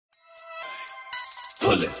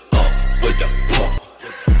pull it up with the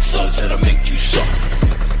pump. Slugs that'll make you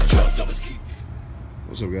suck. Drugs always keep.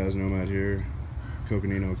 What's up, guys? Nomad here,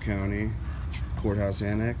 COCONINO County Courthouse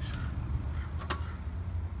Annex.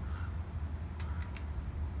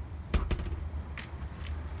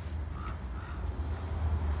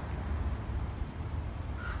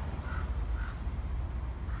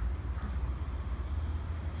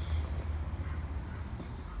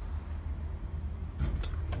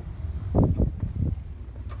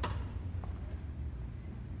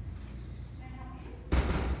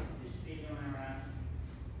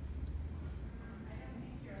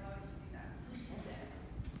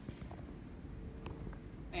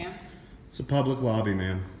 It's a public lobby,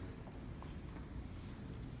 ma'am.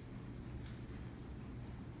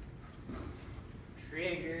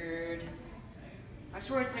 Triggered. I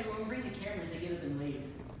swear it's like when we bring the cameras, they get up and leave.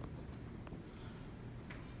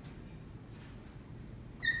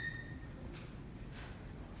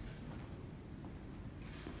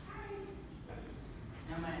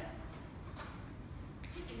 Now my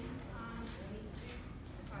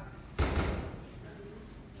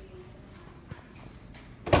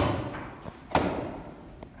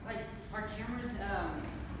our cameras, they don't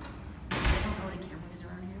know what a camera is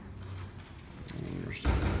around here. I don't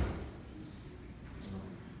understand.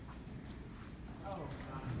 Oh.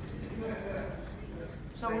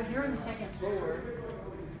 So we're here on the second floor.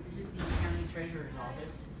 This is the county treasurer's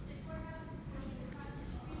office.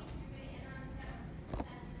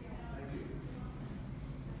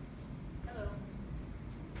 Hello.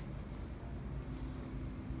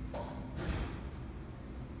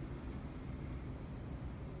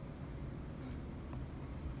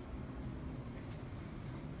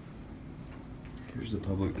 Here's the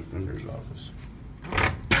public defender's office.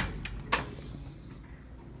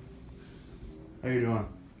 How you doing?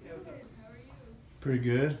 Good. How are you? Pretty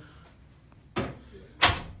good.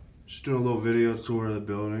 Just doing a little video tour of the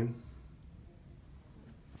building.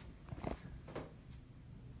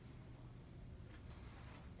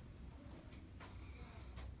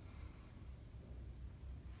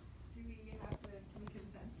 Do we have to, can we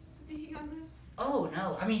consent to being on this? Oh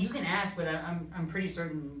no, I mean you can ask, but I'm pretty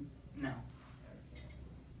certain no.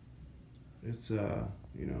 It's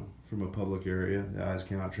you know, from a public area, the eyes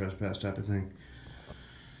cannot trespass type of thing.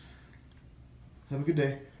 Have a good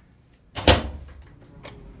day.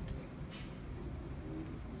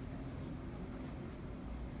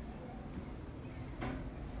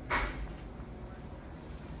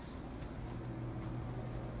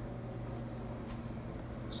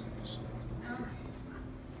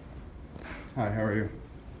 Hi, how are you?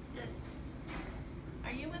 Good.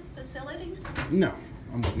 Are you with facilities? No,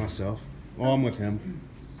 I'm with myself. Well, I'm with him.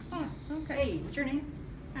 Oh, okay. Hey, what's your name?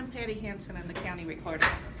 I'm Patty Hansen. I'm the county recorder.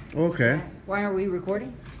 Okay. Why are we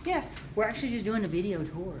recording? Yeah. We're actually just doing a video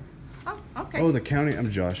tour. Oh, okay. Oh, the county. I'm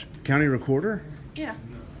Josh. County recorder. Yeah.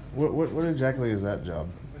 What exactly is that job?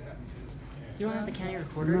 You don't have the county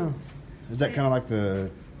recorder? No. Is that kind of like the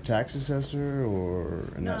tax assessor, or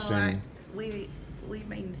in No, that same? we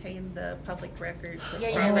maintain the public records. Yeah,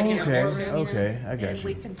 yeah, like in a okay. courtroom, you know? Okay, I got And you.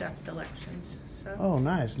 we conduct elections. So. Oh,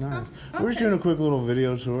 nice, nice. Oh, We're just okay. doing a quick little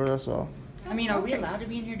video tour. That's all. I mean, are we Okay. allowed to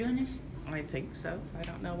be in here doing this? I think so. I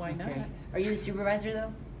don't know why not. Are you the supervisor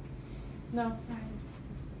though? No. I'm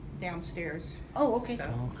downstairs. Oh, okay.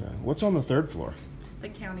 So, Okay. What's on the third floor? the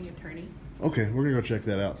county attorney. Okay, we're gonna go check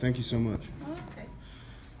that out. Thank you so much. Okay.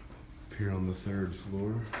 Up here on the third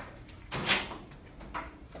floor.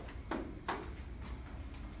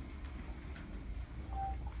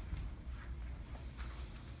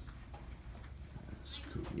 That's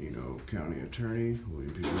COCONINO County Attorney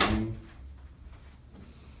William P. Green.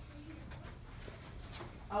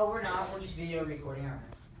 Oh, we're not. We're just video recording. All right.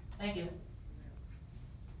 Thank you.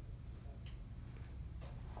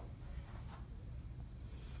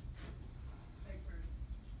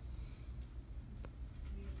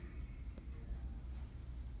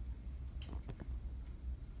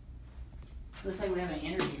 Looks like we have an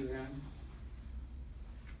interview room.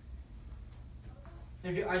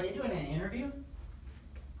 Are they doing an interview?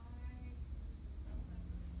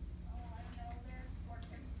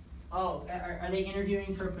 Oh, are they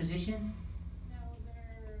interviewing for a position? No,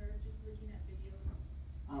 they're just looking at videos.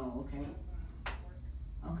 Oh, okay.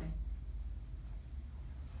 Okay.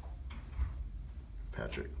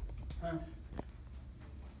 Patrick. Huh.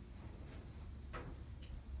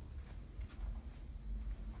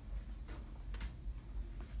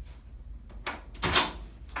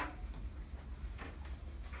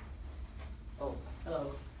 Oh,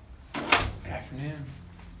 hello. Afternoon.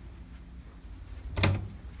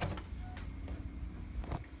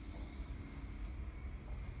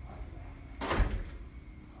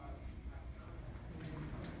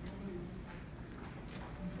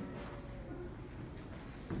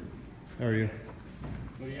 How are you?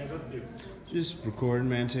 What are you guys up to? Just recording,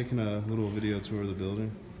 man. Taking a little video tour of the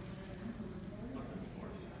building. What's this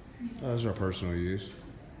for? This is our personal use.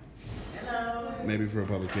 Hello. Maybe for a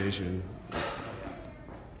publication.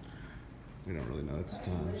 We don't really know at this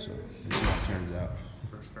time, so we'll see how it turns out.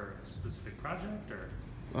 For a specific project or?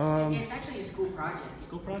 It's actually a school project.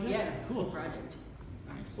 School project? Yeah, it's a Cool. school project.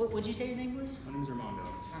 Nice. What would you say your name was? My name's Armando.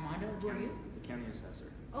 Armando? Who are you? The county assessor.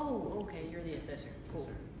 Oh, okay, you're the assessor. Cool. Yes,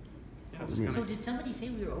 sir. Yeah, Cool. just Yeah. So kinda, did somebody say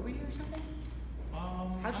we were over here or something?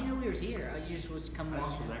 How'd you know we was here? You just was coming I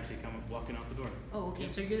just walking? was actually walking out the door. Oh, okay,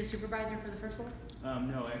 so you're the supervisor for the first floor?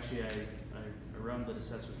 No, actually I run the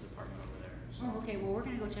assessor's department over there. So. Oh, okay, well, we're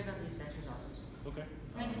gonna go check out the assessor's office. Okay.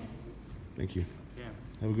 Thank you. Thank you. Yeah.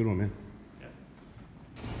 Have a good one, man. Yeah.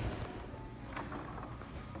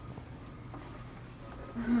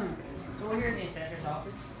 So we're here in the assessor's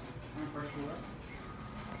office on the first floor.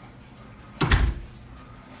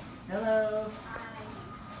 Hello.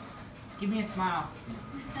 Give me a smile.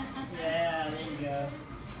 Yeah, there you go.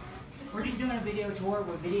 We're just doing a video tour.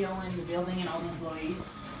 We're videoing the building and all the employees.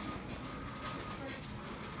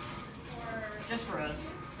 Just for us.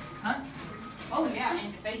 Huh? Oh yeah,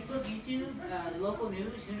 and Facebook, YouTube, the local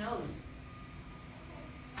news, who knows?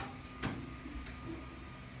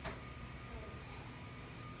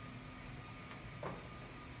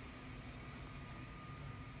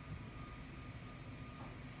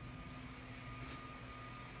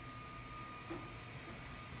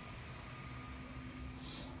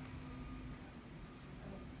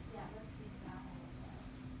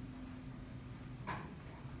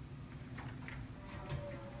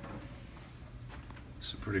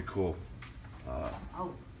 It's a pretty cool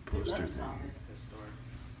Oh, poster they love this thing. office. Historic.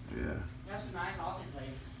 Yeah. You have some nice office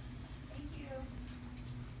ladies. Thank you.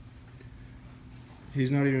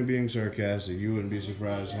 He's not even being sarcastic. You wouldn't be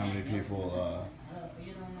surprised how many people Hello, are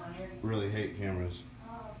you the only one here? really hate cameras.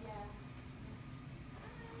 Oh, yeah.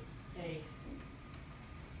 Hey.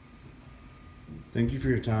 Thank you for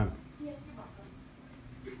your time. Yes, you're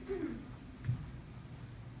welcome.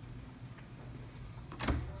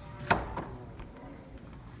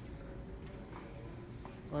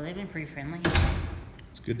 Well, they've been pretty friendly.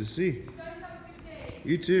 It's good to see. You guys have a good day.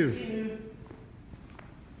 You too.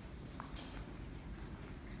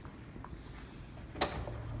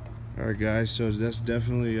 Alright guys, so that's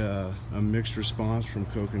definitely a mixed response from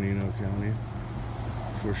Coconino County.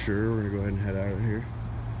 For sure, we're going to go ahead and head out of here.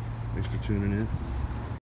 Thanks for tuning in.